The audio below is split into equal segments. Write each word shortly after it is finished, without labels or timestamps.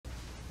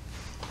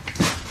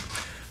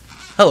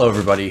Hello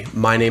everybody,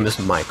 my name is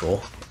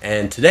Michael,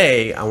 and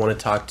today I want to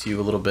talk to you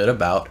a little bit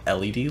about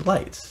LED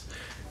lights.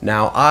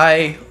 Now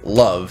I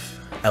love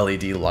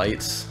LED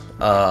lights,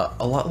 a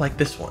lot like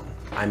this one.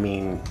 I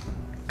mean,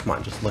 come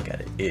on, just look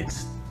at it.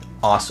 It's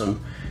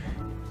awesome,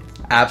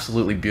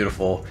 absolutely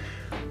beautiful,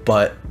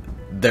 but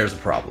there's a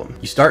problem.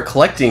 You start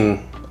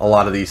collecting a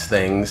lot of these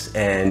things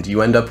and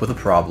you end up with a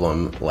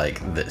problem like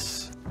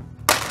this.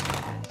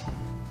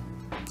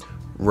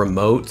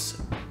 Remotes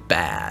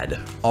bad.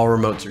 All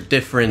remotes are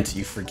different,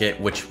 you forget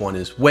which one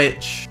is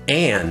which,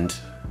 and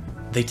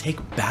they take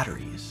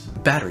batteries.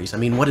 Batteries, I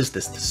mean, what is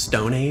this, the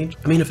Stone Age?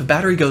 I mean, if a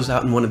battery goes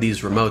out in one of these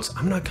remotes,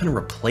 I'm not gonna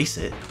replace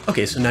it.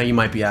 Okay, so now you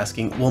might be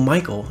asking, well,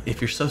 Michael, if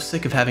you're so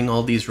sick of having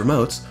all these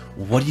remotes,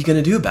 what are you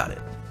gonna do about it?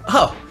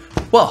 Oh,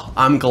 well,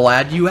 I'm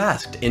glad you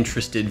asked,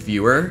 interested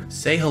viewer.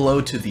 Say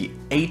hello to the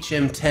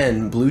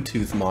HM10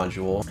 Bluetooth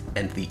module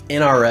and the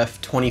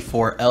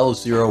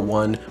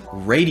NRF24L01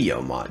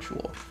 radio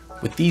module.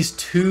 With these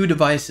two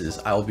devices,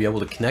 I will be able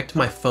to connect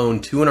my phone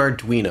to an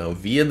Arduino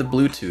via the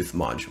Bluetooth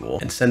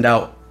module and send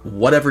out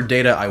whatever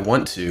data I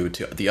want to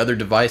the other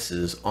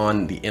devices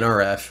on the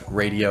NRF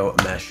radio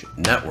mesh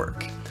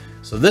network.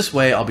 So this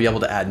way, I'll be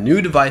able to add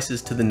new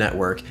devices to the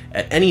network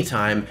at any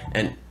time.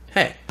 And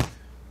hey,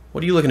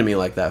 what are you looking at me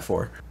like that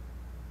for?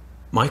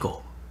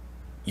 Michael,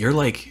 you're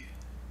like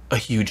a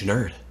huge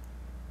nerd.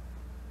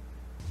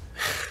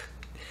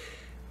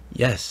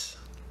 Yes.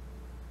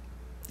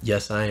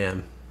 Yes, I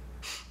am.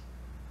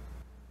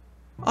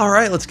 All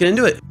right, let's get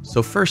into it.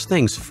 So first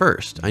things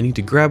first, I need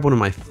to grab one of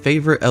my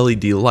favorite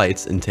LED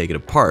lights and take it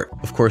apart.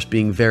 Of course,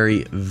 being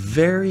very,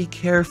 very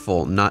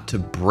careful not to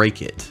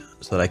break it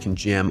so that I can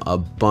jam a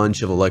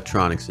bunch of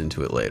electronics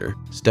into it later.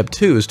 Step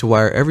 2 is to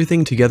wire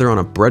everything together on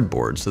a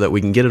breadboard so that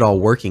we can get it all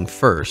working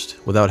first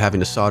without having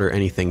to solder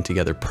anything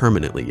together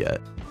permanently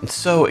yet. And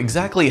so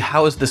exactly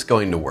how is this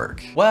going to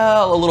work?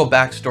 Well, a little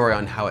backstory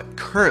on how it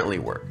currently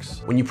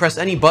works. When you press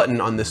any button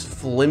on this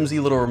flimsy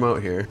little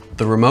remote here,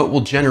 the remote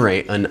will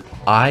generate an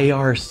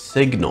IR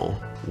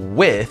signal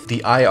with the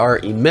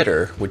IR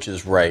emitter, which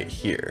is right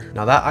here.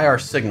 Now that IR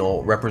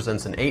signal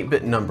represents an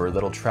 8-bit number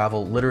that'll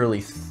travel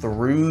literally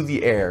through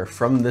the air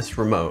from this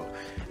remote,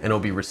 and it'll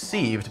be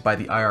received by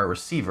the IR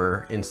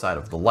receiver inside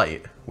of the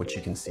light, which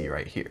you can see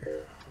right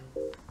here.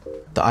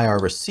 The IR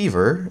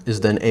receiver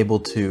is then able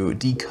to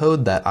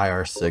decode that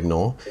IR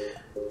signal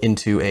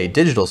into a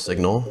digital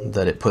signal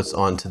that it puts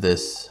onto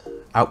this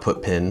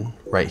output pin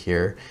right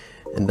here.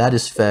 And that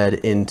is fed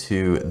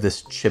into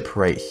this chip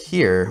right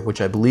here, which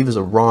I believe is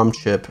a ROM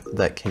chip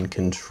that can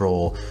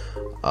control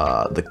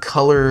the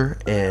color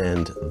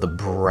and the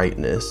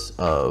brightness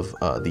of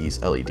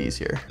these LEDs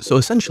here. So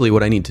essentially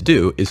what I need to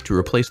do is to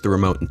replace the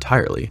remote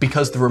entirely,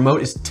 because the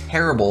remote is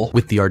terrible,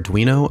 with the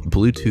Arduino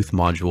Bluetooth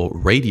module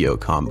radio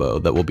combo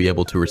that will be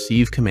able to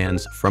receive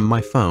commands from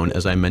my phone,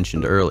 as I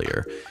mentioned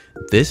earlier.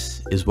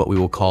 This is what we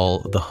will call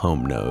the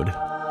home node.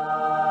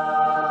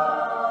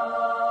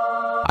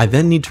 I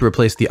then need to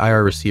replace the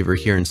IR receiver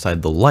here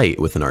inside the light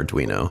with an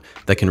Arduino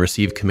that can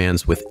receive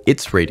commands with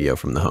its radio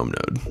from the home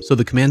node. So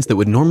the commands that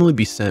would normally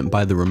be sent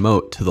by the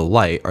remote to the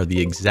light are the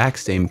exact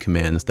same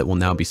commands that will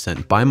now be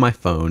sent by my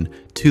phone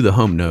to the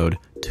home node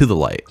to the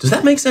light. Does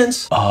that make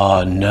sense?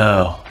 Oh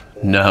no,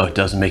 it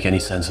doesn't make any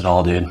sense at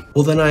all, dude.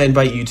 Well then I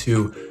invite you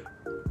to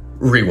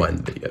rewind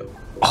the video.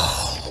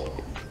 Oh.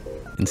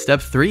 And step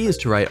 3 is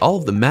to write all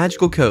of the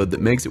magical code that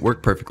makes it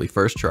work perfectly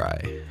first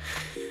try.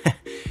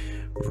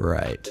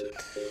 Right.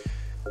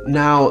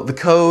 Now, the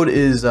code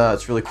is,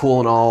 it's really cool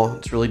and all,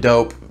 it's really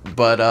dope,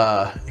 but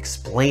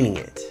explaining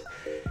it,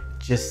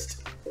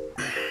 it's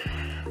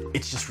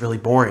just really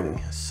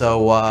boring.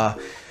 So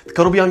the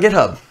code will be on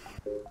GitHub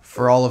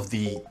for all of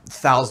the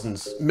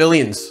thousands,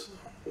 millions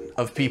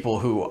of people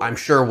who I'm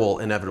sure will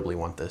inevitably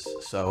want this.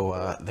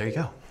 So there you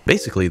go.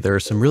 Basically, there are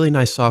some really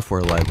nice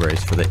software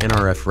libraries for the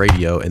NRF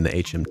radio and the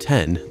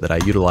HM10 that I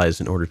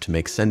utilize in order to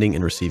make sending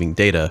and receiving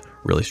data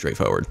really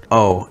straightforward.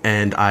 Oh,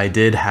 and I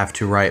did have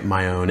to write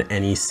my own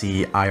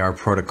NEC IR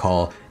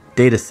protocol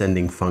data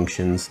sending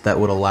functions that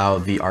would allow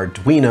the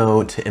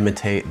Arduino to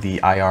imitate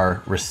the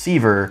IR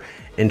receiver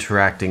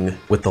interacting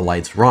with the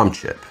light's ROM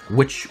chip,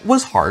 which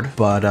was hard,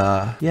 but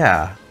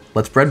yeah,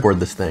 let's breadboard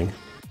this thing.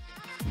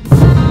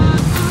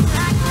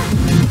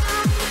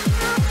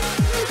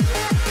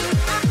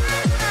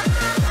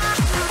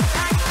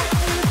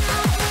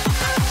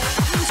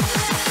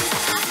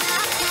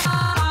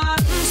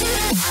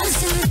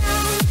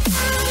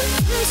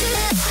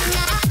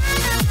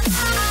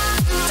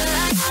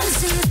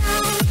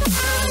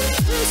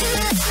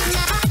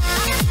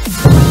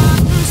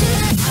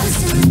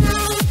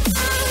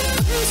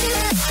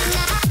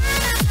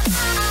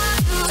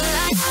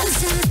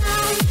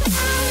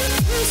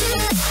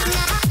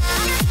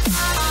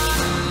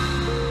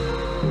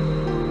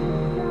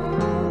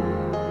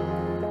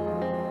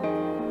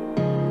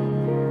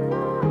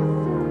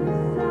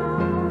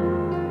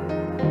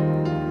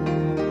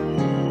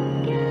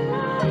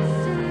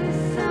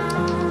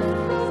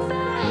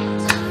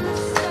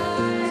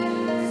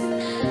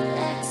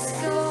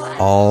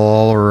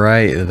 All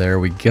right, there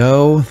we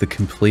go, the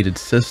completed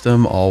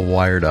system all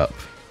wired up.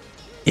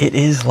 It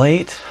is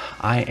late,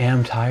 I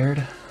am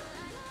tired,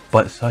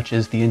 but such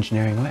is the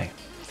engineering way.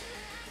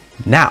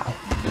 Now,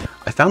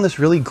 I found this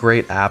really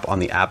great app on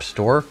the App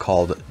Store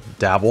called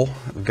Dabble.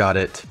 I've got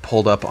it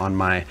pulled up on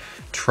my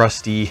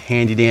trusty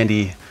handy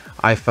dandy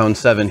iPhone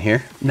 7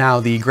 here. Now,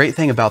 the great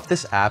thing about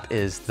this app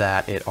is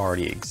that it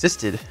already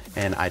existed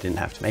and I didn't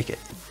have to make it.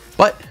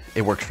 But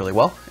it works really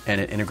well and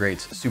it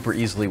integrates super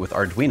easily with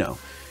Arduino.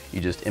 You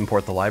just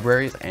import the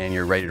libraries and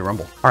you're ready to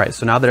rumble. All right,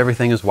 so now that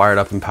everything is wired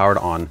up and powered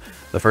on,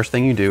 the first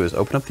thing you do is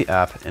open up the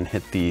app and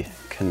hit the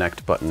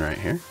connect button right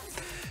here.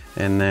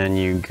 And then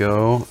you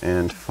go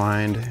and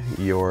find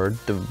your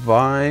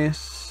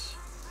device.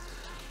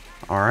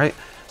 All right,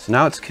 so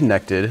now it's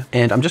connected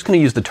and I'm just gonna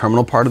use the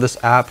terminal part of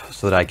this app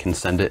so that I can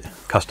send it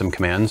custom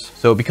commands.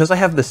 So because I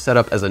have this set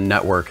up as a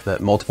network that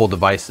multiple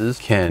devices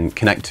can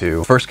connect to,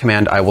 the first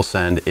command I will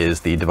send is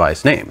the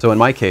device name. So in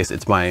my case,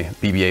 it's my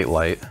BB-8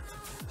 light.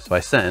 So I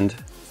send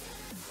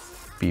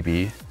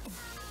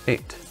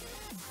BB-8.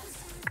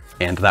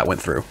 And that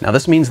went through. Now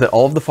this means that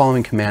all of the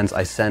following commands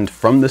I send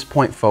from this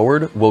point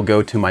forward will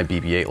go to my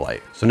BB-8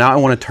 light. So now I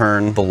want to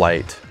turn the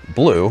light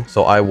blue.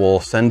 So I will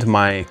send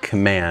my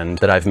command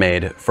that I've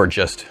made for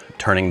just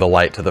turning the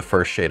light to the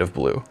first shade of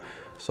blue.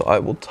 So I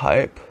will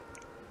type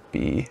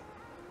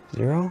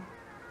B0.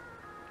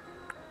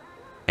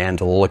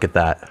 And look at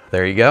that.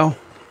 There you go.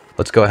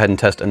 Let's go ahead and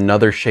test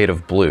another shade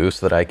of blue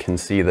so that I can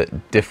see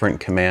that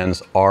different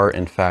commands are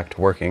in fact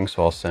working.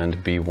 So I'll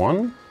send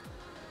B1.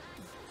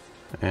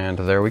 And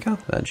there we go,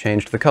 that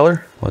changed the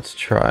color. Let's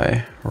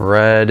try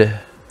red.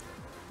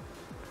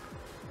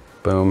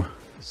 Boom.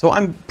 So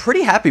I'm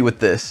pretty happy with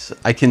this.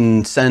 I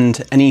can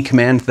send any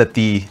command that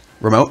the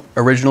remote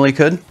originally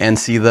could and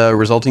see the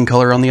resulting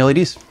color on the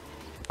LEDs.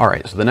 All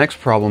right, so the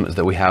next problem is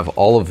that we have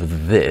all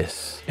of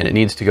this and it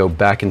needs to go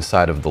back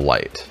inside of the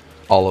light.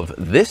 All of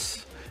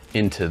this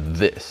into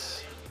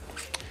this.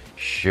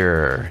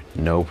 Sure,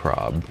 no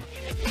prob.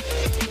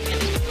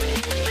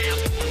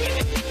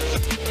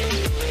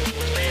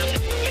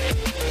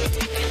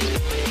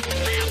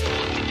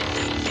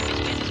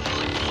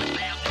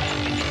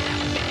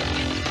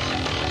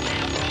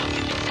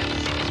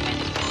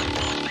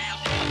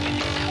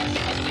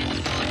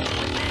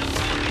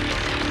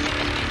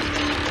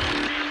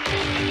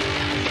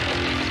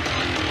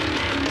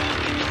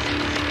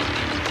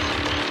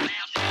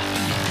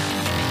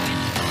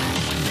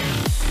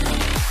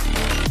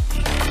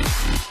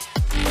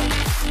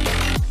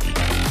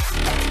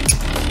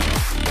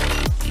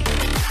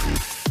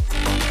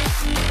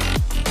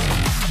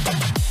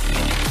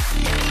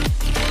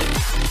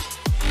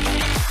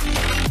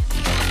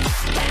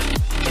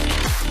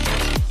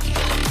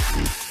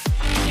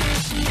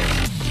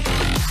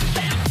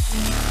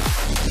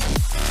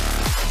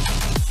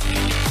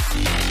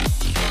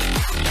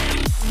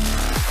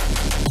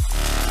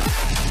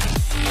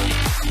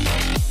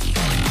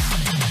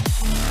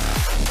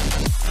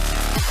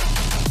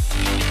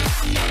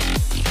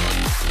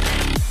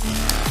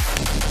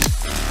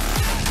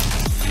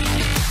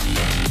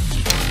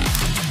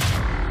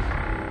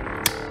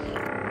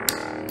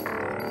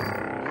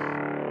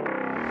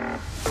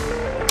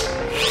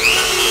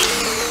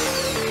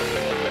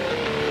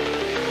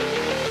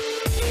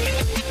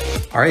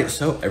 All right,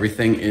 so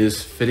everything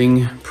is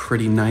fitting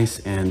pretty nice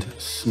and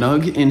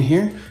snug in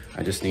here.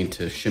 I just need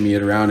to shimmy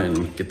it around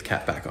and get the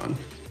cap back on.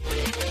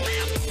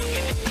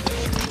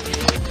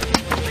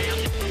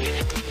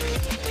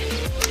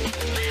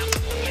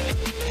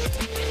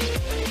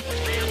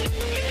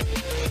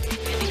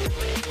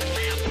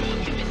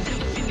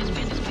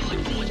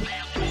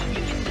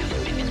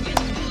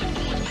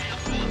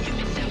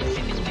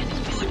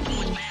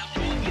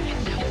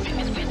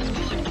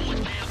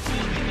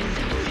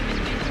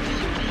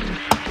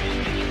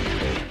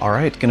 All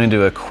right, gonna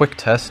do a quick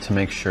test to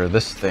make sure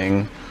this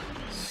thing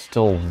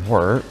still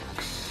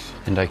works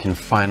and I can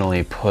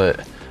finally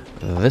put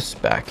this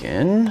back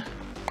in.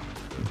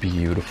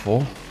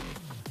 Beautiful.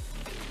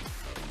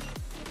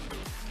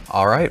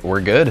 All right, we're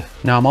good.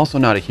 Now, I'm also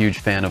not a huge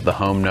fan of the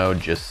home node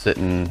just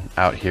sitting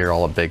out here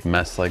all a big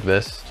mess like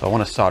this. So I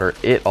wanna solder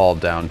it all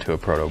down to a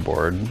proto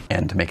board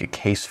and to make a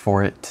case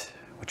for it,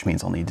 which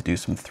means I'll need to do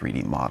some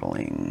 3D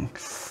modeling.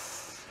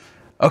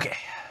 Okay.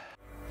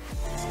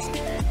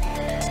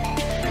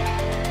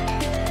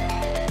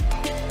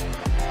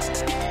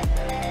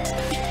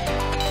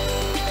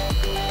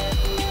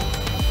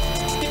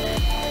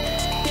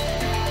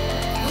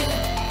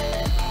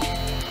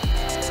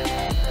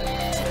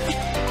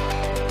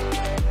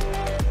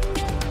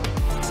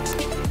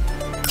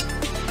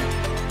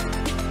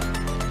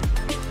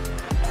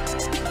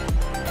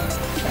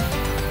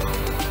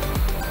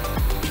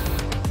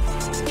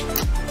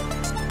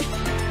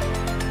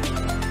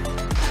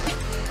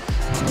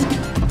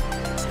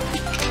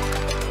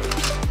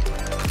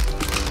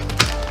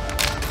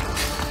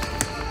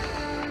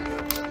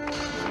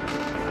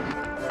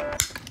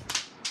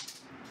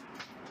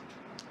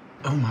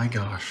 Oh my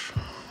gosh.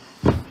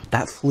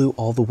 That flew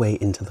all the way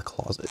into the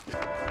closet.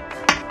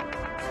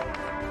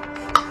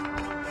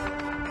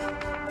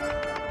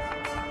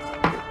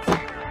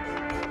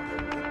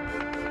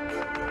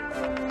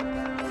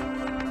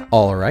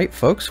 All right,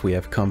 folks, we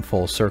have come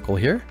full circle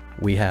here.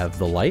 We have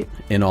the light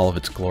in all of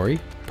its glory,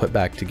 put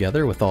back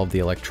together with all of the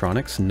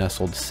electronics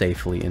nestled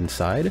safely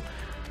inside.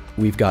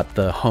 We've got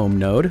the home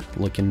node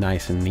looking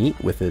nice and neat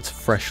with its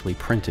freshly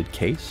printed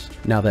case.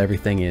 Now that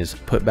everything is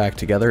put back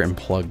together and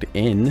plugged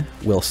in,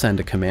 we'll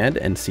send a command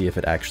and see if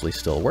it actually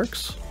still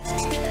works.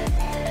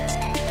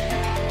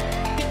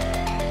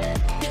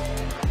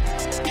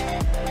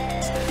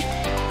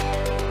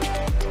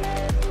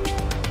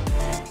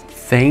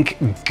 Thank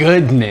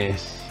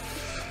goodness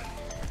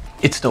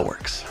it still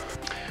works.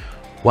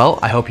 Well,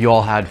 I hope you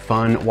all had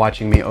fun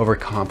watching me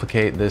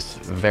overcomplicate this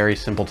very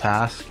simple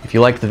task. If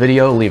you liked the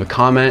video, leave a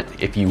comment.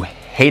 If you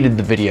hated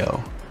the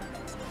video,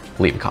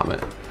 leave a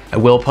comment. I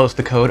will post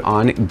the code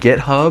on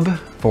GitHub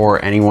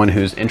for anyone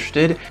who's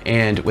interested.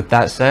 And with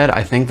that said,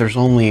 I think there's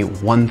only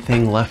one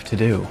thing left to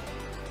do.